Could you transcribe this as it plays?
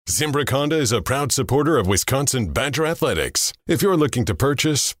Zimbrick Honda is a proud supporter of Wisconsin Badger Athletics. If you're looking to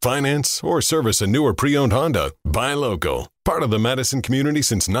purchase, finance, or service a new or pre-owned Honda, buy local. Part of the Madison community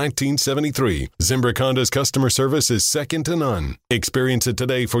since 1973, Zimbrick Honda's customer service is second to none. Experience it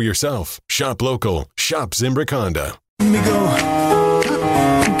today for yourself. Shop local. Shop Zimbrick Honda. Let me go.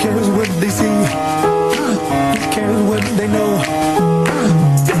 Who cares what they see? Who cares what they know?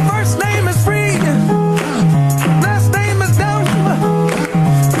 Your first name is free. Last name is dumb.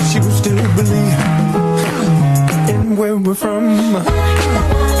 But you still believe in where we're from.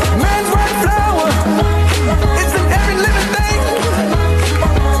 Man's white flower. It's in every living thing.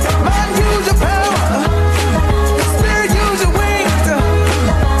 Mind, use your power. Spirit, use your wings.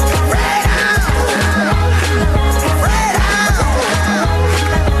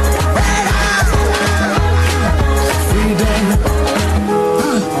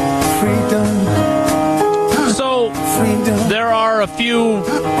 There are a few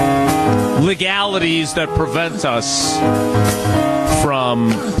legalities that prevent us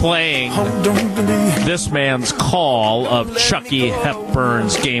from playing this man's call of Chucky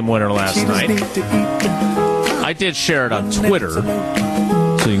Hepburn's game winner last night. I did share it on Twitter,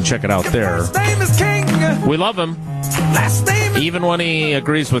 so you can check it out there. We love him, even when he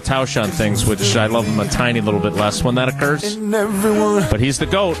agrees with Tausch on things, which I love him a tiny little bit less when that occurs. But he's the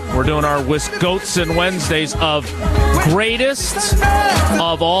GOAT. We're doing our Goats and Wednesdays of greatest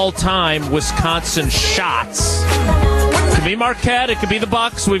of all time Wisconsin shots. It could be Marquette, it could be the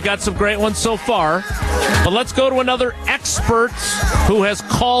Bucks. We've got some great ones so far. But let's go to another expert who has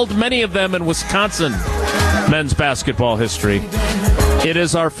called many of them in Wisconsin men's basketball history. It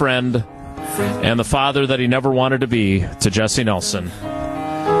is our friend and the father that he never wanted to be to Jesse Nelson.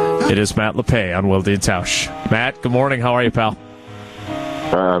 It is Matt Lepay on Wilde Tausch. Matt, good morning. How are you, pal?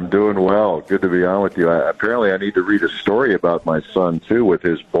 I'm doing well. Good to be on with you. Apparently, I need to read a story about my son, too, with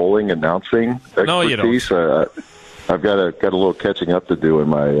his bowling announcing expertise. No, you don't. I've got a little catching up to do in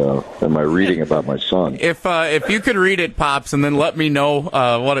my reading about my son. If you could read it, Pops, and then let me know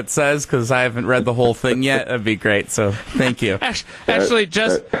what it says, because I haven't read the whole thing yet, that'd be great. So thank you. Actually,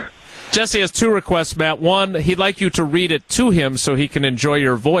 Jesse has two requests, Matt. One, he'd like you to read it to him so he can enjoy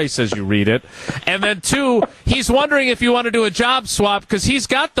your voice as you read it. And then two, he's wondering if you want to do a job swap because he's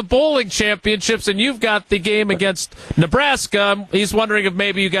got the bowling championships and you've got the game against Nebraska. He's wondering if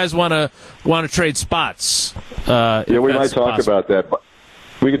maybe you guys want to trade spots. Yeah, we might talk about that.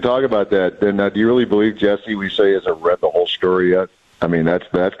 We can talk about that. And do you really believe, Jesse, we say hasn't read the whole story yet? I mean, that's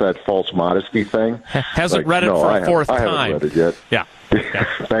that false modesty thing. Hasn't read it for a fourth time. I haven't read it yet. Yeah.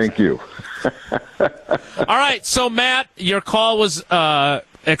 Thank you. All right, so Matt, your call was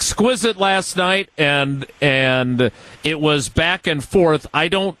exquisite last night, and it was back and forth. I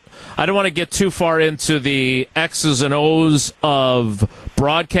don't want to get too far into the X's and O's of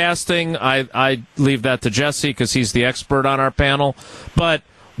broadcasting. I leave that to Jesse because he's the expert on our panel. But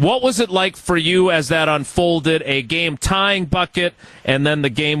what was it like for you as that unfolded? A game-tying bucket, and then the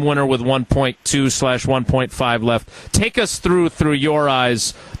game winner with 1.2/1.5 left. Take us through your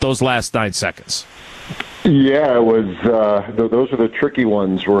eyes those last 9 seconds. Yeah, it was. Those are the tricky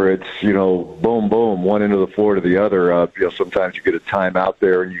ones where it's boom, boom, one end of the floor to the other. Sometimes you get a timeout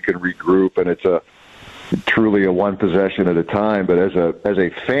there and you can regroup, and it's truly a one possession at a time. But as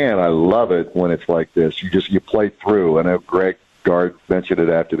a fan, I love it when it's like this. You play through. I know Greg Gard mentioned it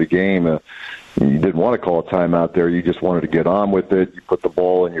after the game. You didn't want to call a timeout there. You just wanted to get on with it. You put the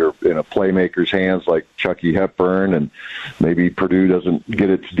ball in a playmaker's hands like Chucky Hepburn, and maybe Purdue doesn't get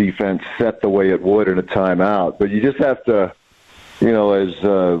its defense set the way it would in a timeout. But you just have to, as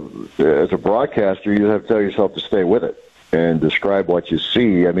a broadcaster, you have to tell yourself to stay with it and describe what you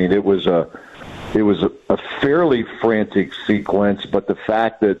see. I mean, it was a fairly frantic sequence, but the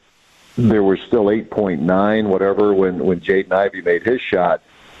fact that there was still 8.9, whatever, when Jaden Ivey made his shot.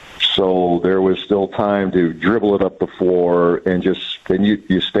 So there was still time to dribble it up the floor and you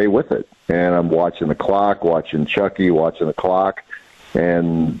stay with it. And I'm watching the clock, watching Chucky, watching the clock.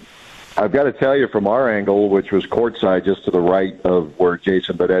 And I've got to tell you, from our angle, which was courtside just to the right of where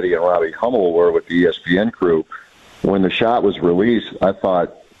Jason Benetti and Robbie Hummel were with the ESPN crew, when the shot was released, I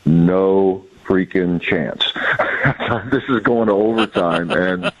thought, no freaking chance. This is going to overtime.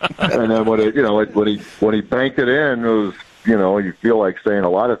 And then when he banked it in, it was, you feel like saying a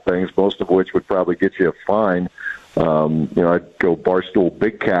lot of things, most of which would probably get you a fine. I'd go Barstool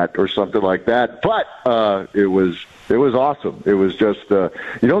Big Cat or something like that. But it was awesome. It was just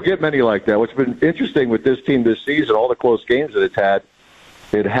you don't get many like that. What's been interesting with this team this season, all the close games that it's had,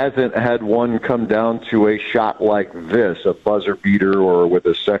 it hasn't had one come down to a shot like this, a buzzer beater or with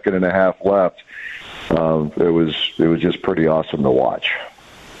a second and a half left. It was just pretty awesome to watch.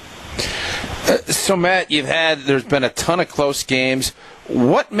 So, Matt, there's been a ton of close games.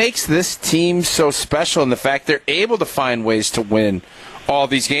 What makes this team so special in the fact they're able to find ways to win all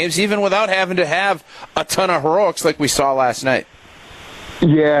these games, even without having to have a ton of heroics like we saw last night?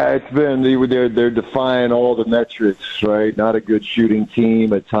 Yeah, it's been they're defying all the metrics, right? Not a good shooting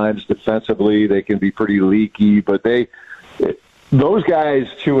team at times. Defensively, they can be pretty leaky, but those guys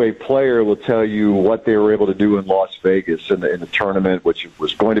to a player will tell you what they were able to do in Las Vegas in the tournament, which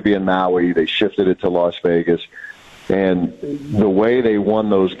was going to be in Maui. They shifted it to Las Vegas, and the way they won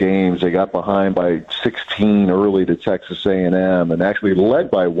those games, they got behind by 16 early to Texas A&M, and actually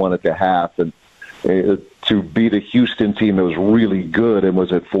led by 1 at the half, and to beat a Houston team that was really good and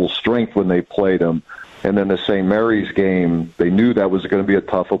was at full strength when they played them. And then the St. Mary's game, they knew that was going to be a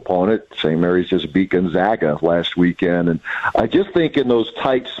tough opponent. St. Mary's just beat Gonzaga last weekend. And I just think in those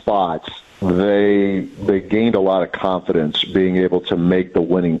tight spots, they gained a lot of confidence being able to make the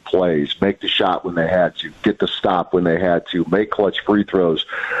winning plays, make the shot when they had to, get the stop when they had to, make clutch free throws.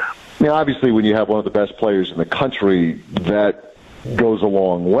 Obviously, when you have one of the best players in the country, that goes a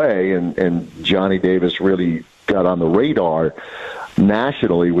long way, and Johnny Davis really got on the radar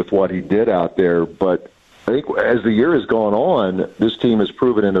nationally with what he did out there. But I think as the year has gone on, this team has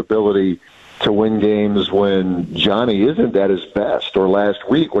proven an ability to win games when Johnny isn't at his best, or last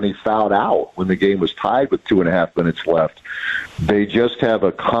week when he fouled out when the game was tied with 2.5 minutes left. They just have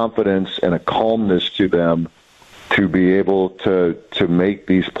a confidence and a calmness to them to be able to make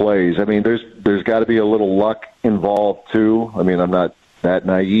these plays. I mean, there's got to be a little luck involved too. I mean, I'm not that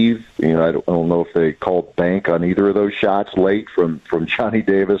naive. I don't know if they called bank on either of those shots late from Johnny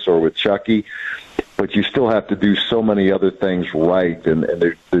Davis or with Chucky, but you still have to do so many other things right, and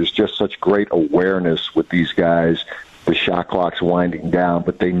there's just such great awareness with these guys. The shot clock's winding down,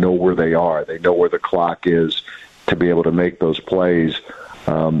 but they know where they are. They know where the clock is to be able to make those plays.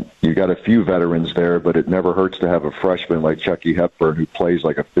 You got a few veterans there, but it never hurts to have a freshman like Chucky Hepburn who plays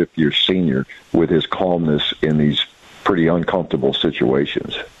like a fifth-year senior with his calmness in these pretty uncomfortable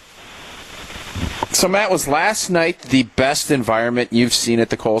situations. So, Matt, was last night the best environment you've seen at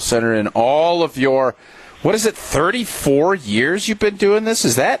the Kohl Center in all of your, 34 years you've been doing this?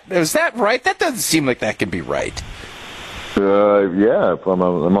 Is that right? That doesn't seem like that can be right. Yeah, I'm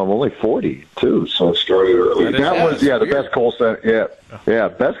only 40 too, so I started early. That was the best Kohl Center. Yeah,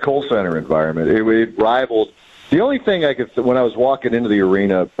 best Kohl Center environment. It rivaled. The only thing I could, when I was walking into the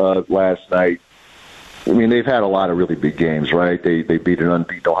arena last night, I mean, they've had a lot of really big games, right? They beat an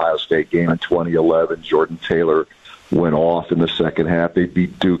unbeaten Ohio State game in 2011. Jordan Taylor went off in the second half. They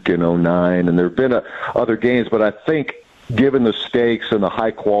beat Duke in 2009, and there have been other games, but I think given the stakes and the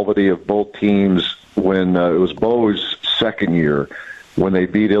high quality of both teams, when it was Bo's second year, when they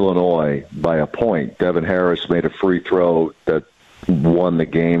beat Illinois by a point, Devin Harris made a free throw that won the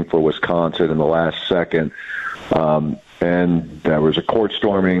game for Wisconsin in the last second. And there was a court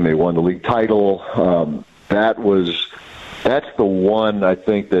storming. They won the league title. That's the one I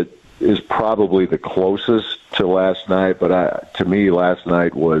think that is probably the closest to last night. But to me, last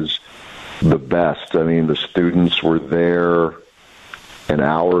night was the best. I mean, the students were there an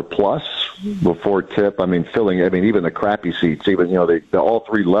hour plus before tip. I mean, even the crappy seats, even all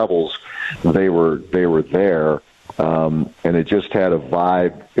three levels, they were there. And it just had a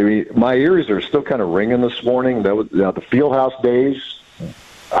vibe. I mean, my ears are still kind of ringing this morning. That was the Fieldhouse days.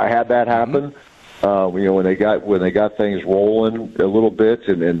 I had that happen. When they got things rolling a little bit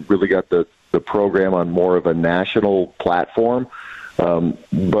and really got the program on more of a national platform.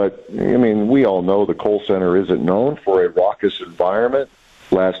 But I mean, we all know the Kohl Center isn't known for a raucous environment.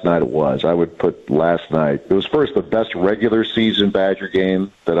 Last night it was. I would put last night. It was first the best regular season Badger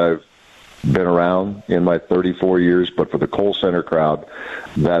game that I've been around in my 34 years, but for the Kohl Center crowd,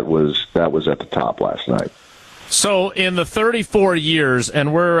 that was at the top last night. So in the 34 years,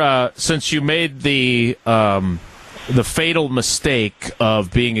 and we're since you made the fatal mistake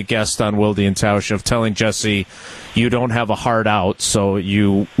of being a guest on Wilde Tausch, of telling Jesse you don't have a heart out, so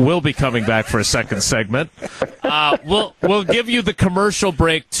you will be coming back for a second segment. We'll give you the commercial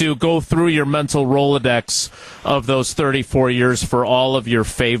break to go through your mental Rolodex of those 34 years for all of your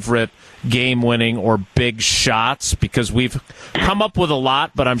favorite game-winning or big shots, because we've come up with a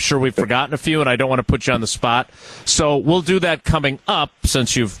lot, but I'm sure we've forgotten a few, and I don't want to put you on the spot. So we'll do that coming up,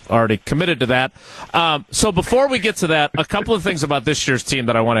 since you've already committed to that. So before we get to that, a couple of things about this year's team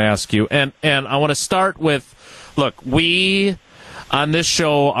that I want to ask you, and I want to start with, look, we on this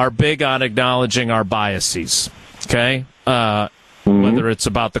show are big on acknowledging our biases, okay? Whether it's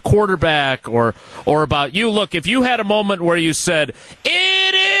about the quarterback or about you. Look, if you had a moment where you said,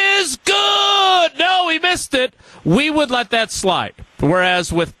 it is good, no, he missed it, we would let that slide.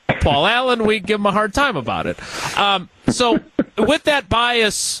 Whereas with Paul Allen, we'd give him a hard time about it. So with that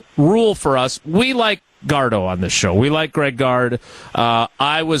bias rule for us, we like Gardo on this show. We like Greg Gard.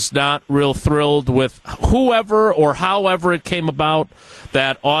 I was not real thrilled with whoever or however it came about,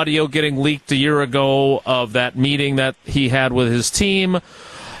 that audio getting leaked a year ago of that meeting that he had with his team.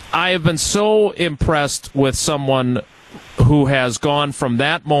 I have been so impressed with someone who has gone from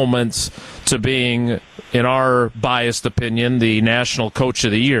that moment to being, in our biased opinion, the National Coach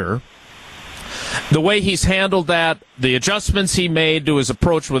of the Year. The way he's handled that, the adjustments he made to his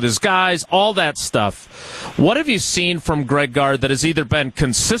approach with his guys, all that stuff. What have you seen from Greg Gard that has either been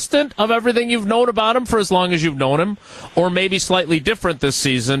consistent of everything you've known about him for as long as you've known him, or maybe slightly different this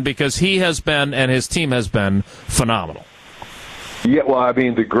season because he has been and his team has been phenomenal? Yeah, well, I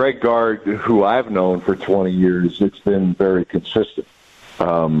mean, the Greg Gard who I've known for 20 years, it's been very consistent.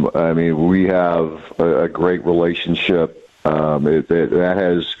 I mean, we have a great relationship.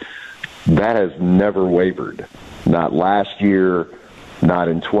 That has never wavered. Not last year, not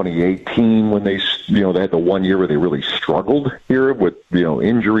in 2018 when they had the 1 year where they really struggled here with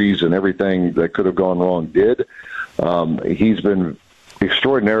injuries and everything that could have gone wrong did. He's been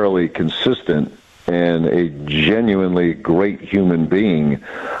extraordinarily consistent and a genuinely great human being.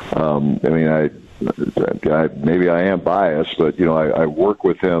 I mean, maybe I am biased, but I work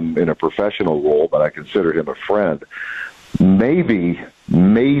with him in a professional role, but I consider him a friend. Maybe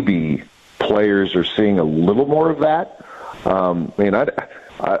players are seeing a little more of that. I mean,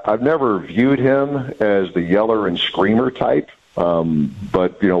 I've never viewed him as the yeller and screamer type,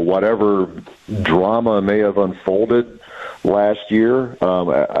 but whatever drama may have unfolded last year,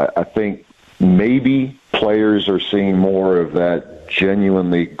 I think maybe players are seeing more of that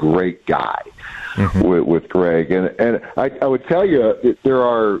genuinely great guy with Greg. And I would tell you, there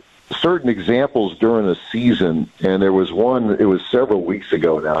are certain examples during the season, and there was one, it was several weeks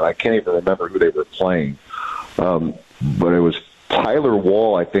ago now, and I can't even remember who they were playing, but it was Tyler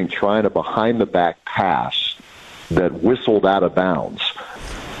Wall, I think, trying a behind-the-back pass that whistled out of bounds.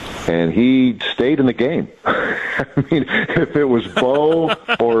 And he stayed in the game. I mean, if it was Bo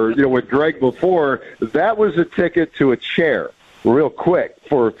or with Greg before, that was a ticket to a chair real quick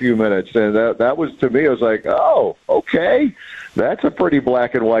for a few minutes. And that was, to me, I was like, oh, okay. That's a pretty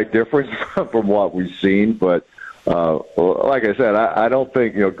black and white difference from what we've seen. But like I said, I don't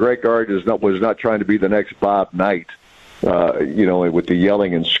think Greg Gard was not trying to be the next Bob Knight, with the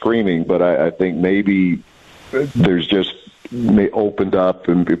yelling and screaming. But I think maybe there's just opened up,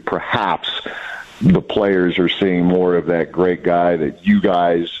 and perhaps the players are seeing more of that great guy that you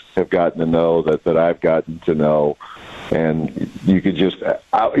guys have gotten to know, that I've gotten to know. And you could just,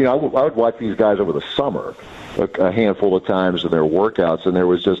 I would watch these guys over the summer a handful of times in their workouts, and there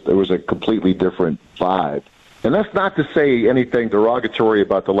was a completely different vibe. And that's not to say anything derogatory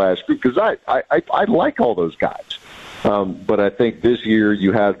about the last group, because I like all those guys. But I think this year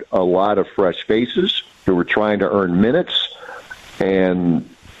you had a lot of fresh faces who were trying to earn minutes, and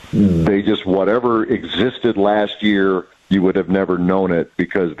they just, whatever existed last year, you would have never known it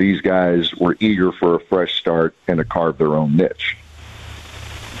because these guys were eager for a fresh start and to carve their own niche.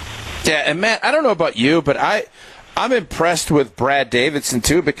 Yeah, and Matt, I don't know about you, but I'm impressed with Brad Davidson,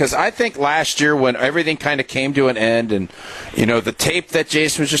 too, because I think last year when everything kind of came to an end and, the tape that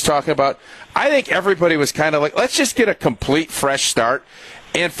Jason was just talking about, I think everybody was kind of like, let's just get a complete fresh start.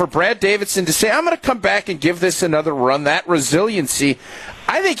 And for Brad Davidson to say, I'm going to come back and give this another run, that resiliency,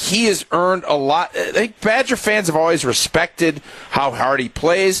 I think he has earned a lot. I think Badger fans have always respected how hard he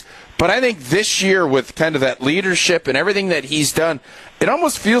plays, but I think this year with kind of that leadership and everything that he's done, it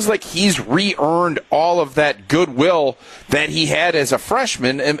almost feels like he's re-earned all of that goodwill that he had as a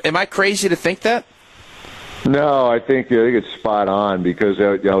freshman. Am I crazy to think that? No, I think it's spot on, because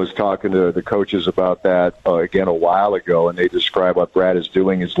I was talking to the coaches about that again a while ago, and they describe what Brad is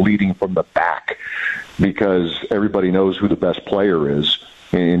doing is leading from the back, because everybody knows who the best player is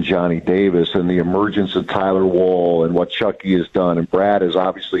in Johnny Davis, and the emergence of Tyler Wall and what Chucky has done. And Brad has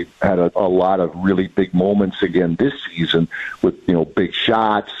obviously had a lot of really big moments again this season with big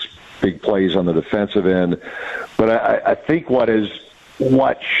shots, big plays on the defensive end. But I think what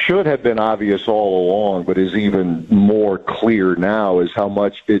should have been obvious all along, but is even more clear now, is how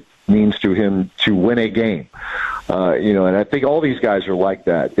much it means to him to win a game. And I think all these guys are like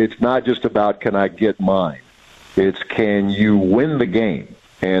that. It's not just about, can I get mine? It's, can you win the game?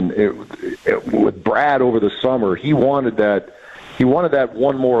 And with Brad over the summer, he wanted that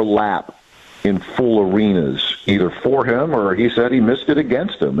one more lap in full arenas, either for him or he said he missed it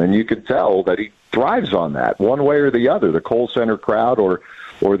against him. And you could tell that he thrives on that one way or the other, the Kohl Center crowd or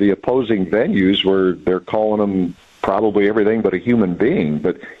the opposing venues where they're calling him probably everything but a human being,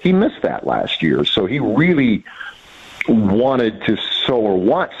 but he missed that last year. So he really wanted to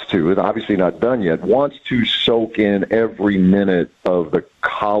wants to, obviously not done yet, wants to soak in every minute of the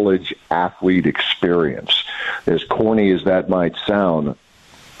college athlete experience. As corny as that might sound,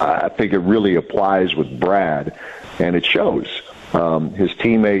 I think it really applies with Brad, and it shows. His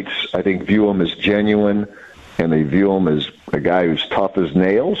teammates, I think, view him as genuine, and they view him as a guy who's tough as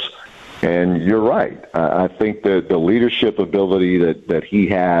nails. And you're right. I think that the leadership ability that he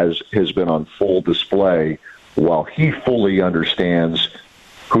has been on full display, while he fully understands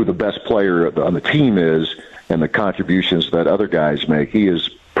who the best player on the team is and the contributions that other guys make. He is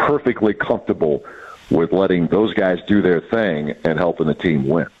perfectly comfortable with letting those guys do their thing and helping the team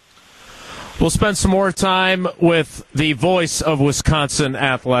win. We'll spend some more time with the voice of Wisconsin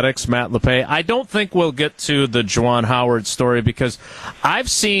athletics, Matt Lepay. I don't think we'll get to the Juwan Howard story because I've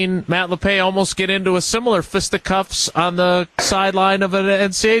seen Matt Lepay almost get into a similar fisticuffs on the sideline of an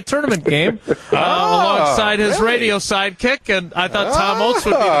NCAA tournament game alongside his radio sidekick, and I thought Tom Oates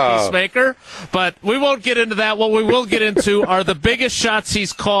would be the peacemaker. But we won't get into that. What we will get into are the biggest shots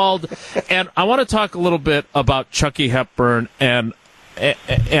he's called, and I want to talk a little bit about Chucky Hepburn and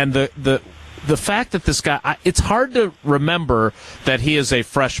the fact that this guy, it's hard to remember that he is a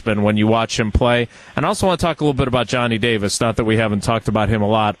freshman when you watch him play. And I also want to talk a little bit about Johnny Davis, not that we haven't talked about him a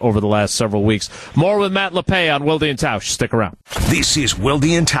lot over the last several weeks. More with Matt Lepay on Wilde Tausch. Stick around. This is Wilde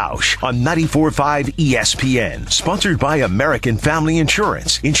Tausch on 94.5 ESPN, sponsored by American Family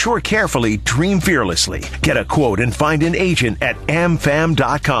Insurance. Insure carefully, dream fearlessly. Get a quote and find an agent at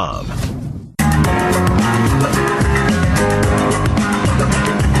amfam.com.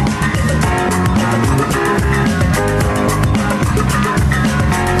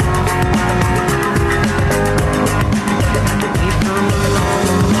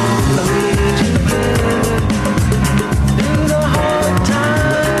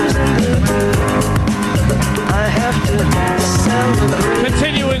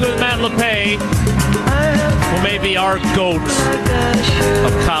 Who may be our GOAT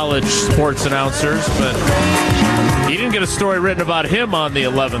of college sports announcers, but he didn't get a story written about him on the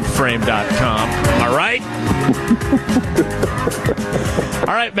 11thframe.com. Am I right?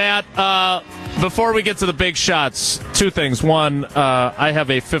 All right, Matt. Before we get to the big shots, two things. One, I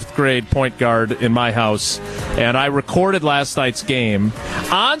have a fifth grade point guard in my house, and I recorded last night's game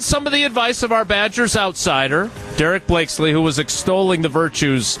on some of the advice of our Badgers outsider, Derek Blakesley, who was extolling the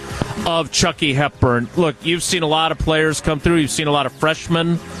virtues of Chucky Hepburn. Look, you've seen a lot of players come through. You've seen a lot of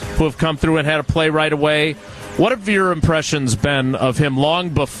freshmen who have come through and had to play right away. What have your impressions been of him long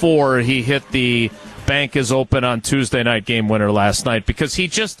before he hit the bank is open on Tuesday night game winner last night? Because he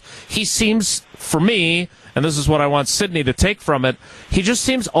seems, for me, and this is what I want Sydney to take from it, he just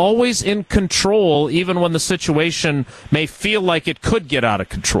seems always in control, even when the situation may feel like it could get out of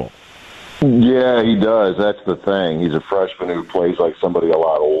control. Yeah, he does. That's the thing. He's a freshman who plays like somebody a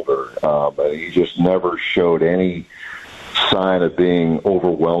lot older, but he just never showed any sign of being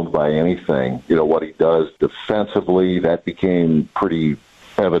overwhelmed by anything. You know, what he does defensively, that became pretty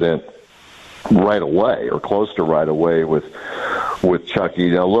evident right away, or close to right away with Chucky.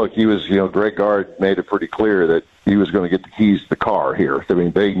 Now, look, he was, Greg Gard made it pretty clear that he was going to get the keys to the car here. I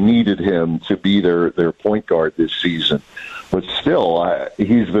mean, they needed him to be their point guard this season. But still,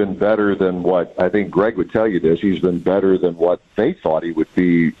 he's been better than what, I think Greg would tell you this, he's been better than what they thought he would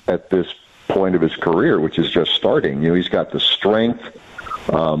be at this point of his career, which is just starting. He's got the strength.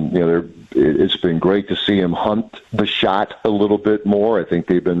 It's been great to see him hunt the shot a little bit more. I think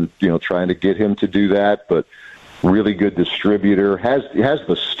they've been, trying to get him to do that, but really good distributor. Has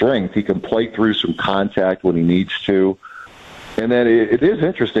the strength. He can play through some contact when he needs to. And then it is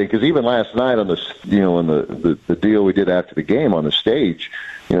interesting because even last night on this, in the deal we did after the game on the stage,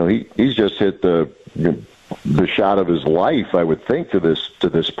 he's just hit the shot of his life, I would think, to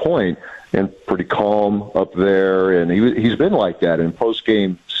this point, and pretty calm up there. And he's been like that in post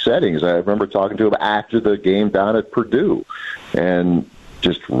game settings. I remember talking to him after the game down at Purdue, and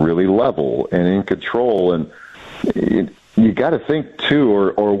just really level and in control. And you got to think too,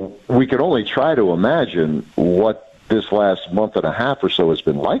 or we can only try to imagine what this last month and a half or so has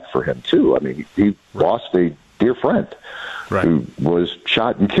been like for him too. I mean, he lost a dear friend who was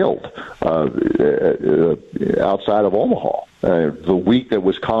shot and killed outside of Omaha the week that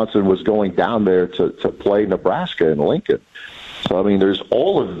Wisconsin was going down there to play Nebraska in Lincoln. So, I mean, there's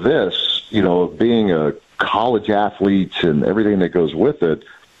all of this, being a college athlete and everything that goes with it,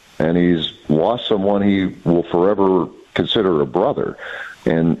 and he's lost someone he will forever consider a brother.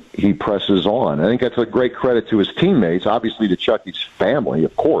 And he presses on. I think that's a great credit to his teammates, obviously to Chucky's family,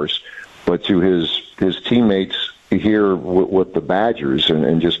 of course, but to his teammates here with the Badgers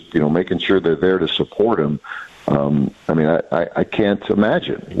and just, making sure they're there to support him. I can't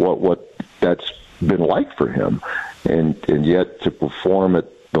imagine what that's been like for him. And yet to perform at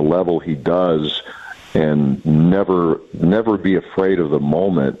the level he does and never be afraid of the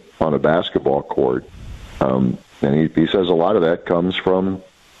moment on a basketball court. And he says a lot of that comes from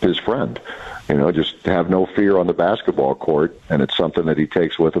his friend. Just have no fear on the basketball court, and it's something that he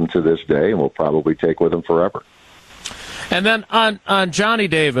takes with him to this day and will probably take with him forever. And then on Johnny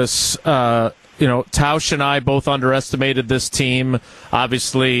Davis, Tausch and I both underestimated this team.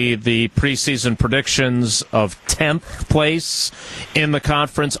 Obviously, the preseason predictions of 10th place in the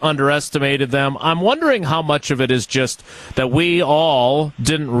conference underestimated them. I'm wondering how much of it is just that we all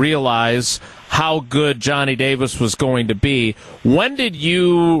didn't realize how good Johnny Davis was going to be. When did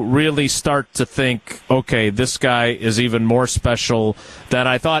you really start to think, okay, this guy is even more special than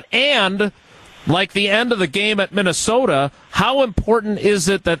I thought? And like the end of the game at Minnesota, how important is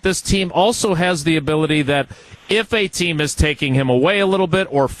it that this team also has the ability that if a team is taking him away a little bit,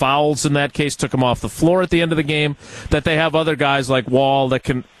 or fouls in that case, took him off the floor at the end of the game, that they have other guys like Wall that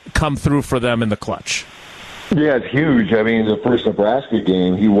can come through for them in the clutch? Yeah, it's huge. I mean, the first Nebraska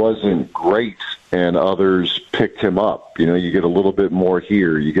game, he wasn't great, and others picked him up. You get a little bit more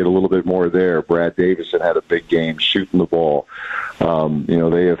here, you get a little bit more there. Brad Davison had a big game shooting the ball.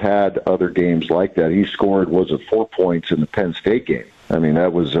 They have had other games like that. He scored, 4 points in the Penn State game.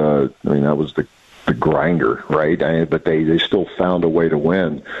 That was the grinder, right? But they still found a way to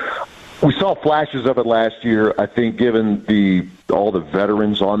win. We saw flashes of it last year. I think given all the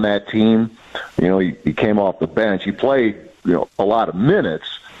veterans on that team, he came off the bench. He played, a lot of minutes,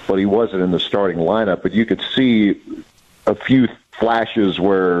 but he wasn't in the starting lineup. But you could see a few flashes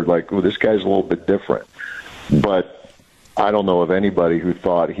where, this guy's a little bit different. But I don't know of anybody who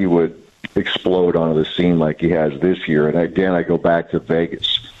thought he would explode onto the scene like he has this year. And again, I go back to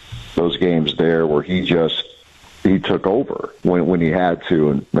Vegas, those games there where he took over when he had to.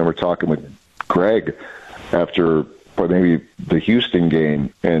 And I remember talking with Greg after maybe the Houston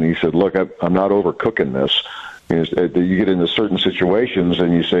game, and he said, look, I'm not overcooking this. You get into certain situations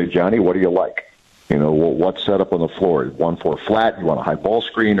and you say, Johnny, what do you like? What's set up on the floor? 1-4 flat, you want a high ball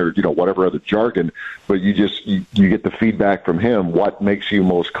screen, or, whatever other jargon. But you get the feedback from him, what makes you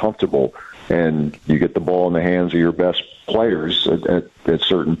most comfortable. And you get the ball in the hands of your best players at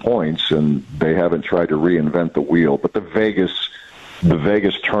certain points, and they haven't tried to reinvent the wheel. But the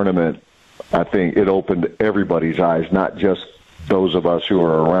Vegas tournament, I think it opened everybody's eyes, not just those of us who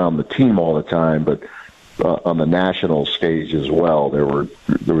are around the team all the time, but on the national stage as well. There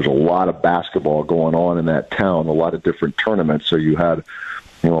was a lot of basketball going on in that town, a lot of different tournaments. So you had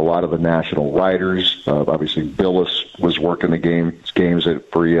a lot of the national writers. Obviously, Billis was working the games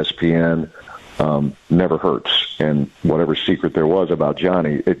for ESPN. Never hurts. And whatever secret there was about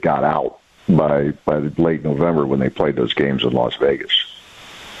Johnny, it got out by late November when they played those games in Las Vegas.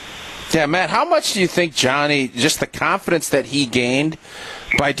 Yeah, Matt, how much do you think Johnny, just the confidence that he gained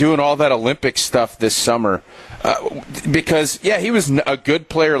by doing all that Olympic stuff this summer? Because, he was a good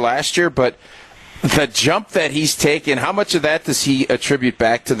player last year, but the jump that he's taken, how much of that does he attribute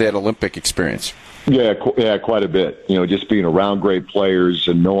back to that Olympic experience? Yeah, quite a bit. Just being around great players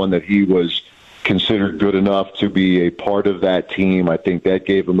and knowing that he was considered good enough to be a part of that team. I think that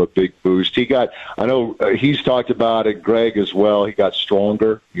gave him a big boost. I know he's talked about it, Greg, as well. He got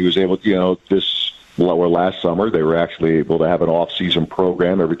stronger. He was able to, last summer, they were actually able to have an off-season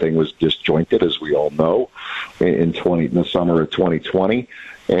program. Everything was disjointed, as we all know, in the summer of 2020.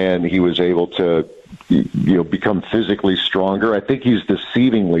 And he was able to, become physically stronger. I think he's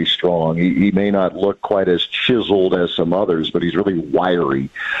deceivingly strong. He may not look quite as chiseled as some others, but he's really wiry,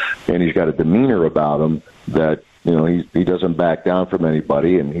 and he's got a demeanor about him that, he doesn't back down from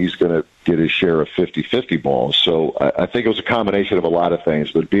anybody, and he's going to get his share of 50-50 balls. So I think it was a combination of a lot of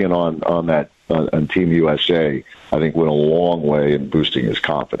things, but being on Team USA, I think went a long way in boosting his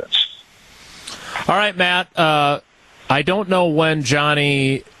confidence. All right, Matt. I don't know when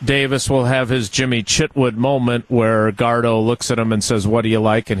Johnny Davis will have his Jimmy Chitwood moment where Gardo looks at him and says, what do you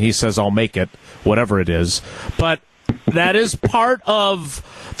like? And he says, I'll make it, whatever it is. But that is part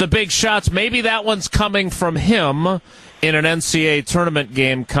of the big shots. Maybe that one's coming from him in an NCAA tournament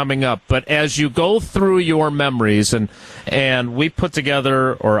game coming up. But as you go through your memories, and we put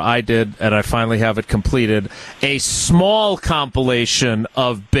together, or I did, and I finally have it completed, a small compilation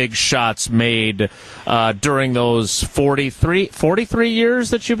of big shots made during those 43 years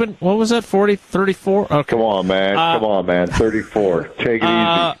that you've been, what was that, 34? Okay. Come on, man. 34. Take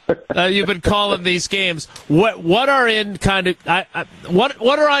it easy. You've been calling these games. What are in kind of, what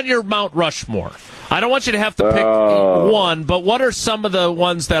are on your Mount Rushmore I don't want you to have to pick one, but what are some of the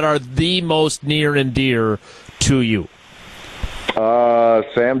ones that are the most near and dear to you?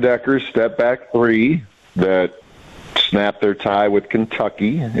 Sam Decker's step-back three that snapped their tie with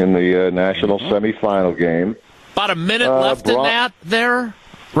Kentucky in the national semifinal game. About a minute left in that there,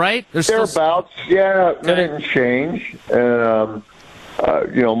 right? Thereabouts, yeah, minute and change. And,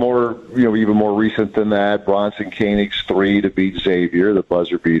 even more recent than that, Bronson Koenig's three to beat Xavier, the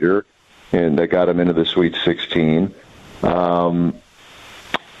buzzer beater, and that got him into the Sweet 16. One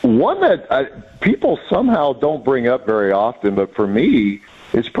that people somehow don't bring up very often, but for me,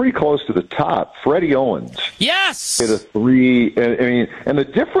 it's pretty close to the top. Freddie Owens. Yes! Hit a three. And the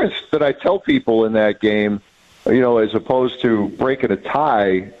difference that I tell people in that game, as opposed to breaking a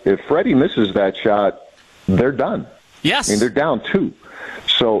tie, if Freddie misses that shot, they're done. Yes. They're down 2.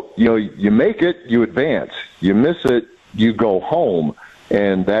 So, you make it, you advance. You miss it, you go home.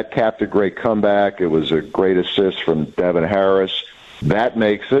 And that capped a great comeback. It was a great assist from Devin Harris. That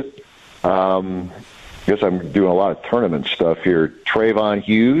makes it. I guess I'm doing a lot of tournament stuff here. Trayvon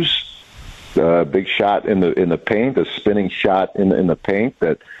Hughes, big shot in the paint, a spinning shot in the paint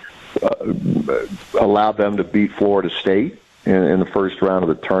that allowed them to beat Florida State in the first round of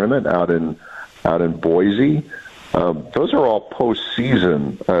the tournament out in Boise. Those are all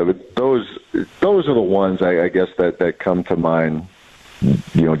postseason. Those are the ones I guess that come to mind.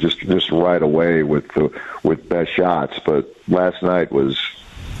 Just right away with best shots. But last night was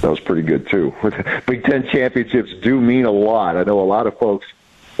pretty good too. Big Ten championships do mean a lot. I know a lot of folks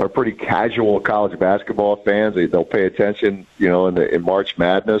are pretty casual college basketball fans. They'll pay attention, in March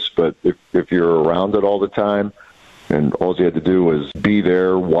Madness. But if you're around it all the time, and all you had to do was be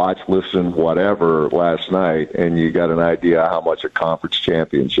there, watch, listen, whatever last night, and you got an idea how much a conference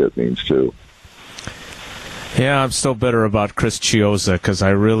championship means too. Yeah, I'm still bitter about Chris Chiozza because I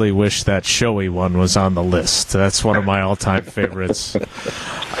really wish that showy one was on the list. That's one of my all-time favorites.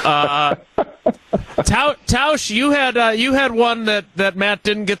 Tausch, you had one that Matt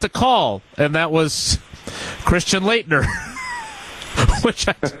didn't get to call, and that was Christian Laettner, which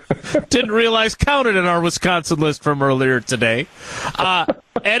I didn't realize counted in our Wisconsin list from earlier today.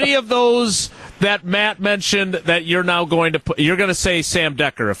 Any of those that Matt mentioned that you're now going to put, you're going to say Sam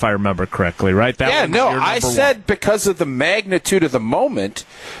Decker, if I remember correctly, right? I said because of the magnitude of the moment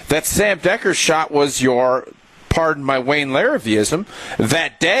that Sam Decker's shot was your, pardon my Wayne Larravism,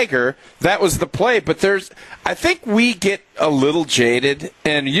 that dagger, that was the play. But I think we get a little jaded,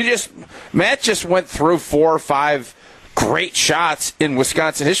 and Matt just went through 4 or 5 great shots in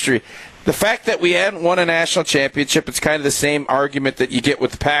Wisconsin history. The fact that we hadn't won a national championship, it's kind of the same argument that you get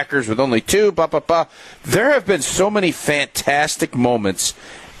with the Packers with only 2, There have been so many fantastic moments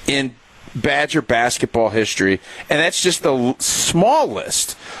in Badger basketball history, and that's just a small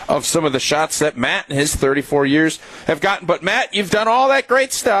list of some of the shots that Matt in his 34 years have gotten. But Matt, you've done all that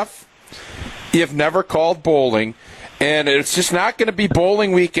great stuff. You've never called bowling. And it's just not going to be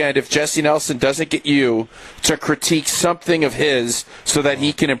bowling weekend if Jesse Nelson doesn't get you to critique something of his so that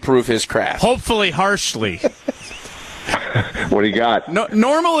he can improve his craft. Hopefully harshly. What do you got? No,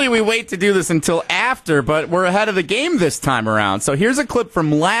 normally we wait to do this until after, but we're ahead of the game this time around. So here's a clip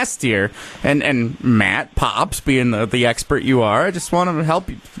from last year, and Matt, Pops, being the expert you are, I just want to help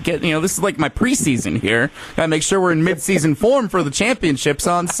you get, this is like my preseason here. Got to make sure we're in mid-season form for the championships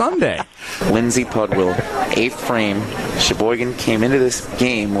on Sunday. Lindsey Pudwill, 8th frame. Sheboygan came into this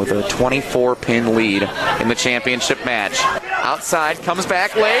game with a 24-pin lead in the championship match. Outside, comes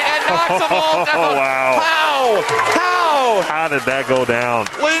back late, and knocks the ball down. Oh, wow. How? How did that go down?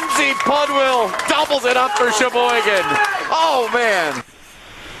 Lindsey Pudwill doubles it up for Sheboygan. Oh, man.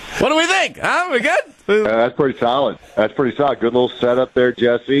 What do we think? Huh? We good? That's pretty solid. Good little setup there,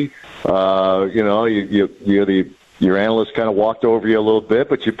 Jesse. Your analyst kind of walked over you a little bit,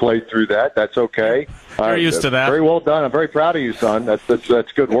 but you played through that. That's okay. You're used to that. Very well done. I'm very proud of you, son.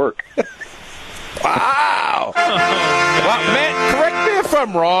 That's good work. Wow. Well, Matt, correct me if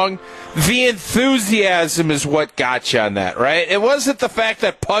I'm wrong. The enthusiasm is what got you on that, right? It wasn't the fact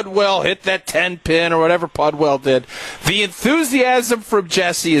that Pudwill hit that 10-pin or whatever Pudwill did. The enthusiasm from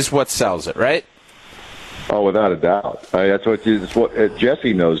Jesse is what sells it, right? Oh, without a doubt. That's what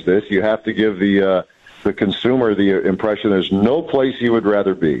Jesse knows this. You have to give the consumer the impression there's no place you would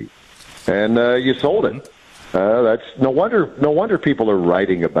rather be. And you sold it. That's no wonder people are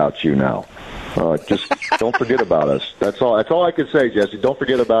writing about you now. Just don't forget about us. That's all I can say, Jesse. Don't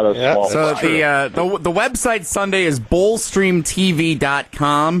forget about us. Yep. So the website Sunday is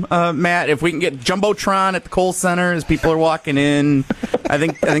bowlstreamtv.com, Matt. If we can get Jumbotron at the Kohl Center as people are walking in, I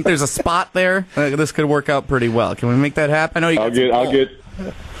think there's a spot there. This could work out pretty well. Can we make that happen? I know you.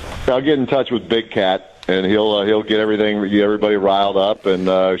 I'll get in touch with Big Cat, and he'll get everybody riled up.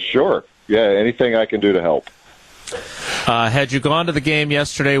 And sure, yeah, anything I can do to help. Had you gone to the game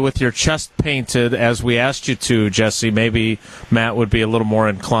yesterday with your chest painted, as we asked you to, Jesse, maybe Matt would be a little more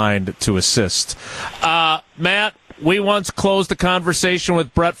inclined to assist. Matt, we once closed a conversation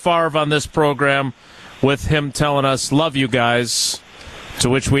with Brett Favre on this program with him telling us, "Love you guys," to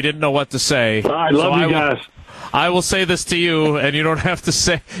which we didn't know what to say. I love you guys. I will say this to you, and you don't have to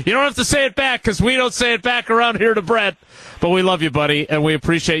say it back, because we don't say it back around here to Brett. But we love you, buddy, and we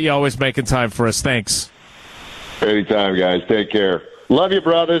appreciate you always making time for us. Thanks. Anytime, guys. Take care. Love you,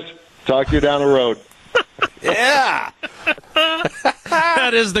 brothers. Talk to you down the road. Yeah.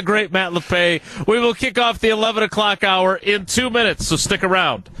 That is the great Matt Lepay. We will kick off the 11 o'clock hour in 2 minutes, so stick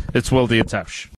around. It's Wilde Tausch.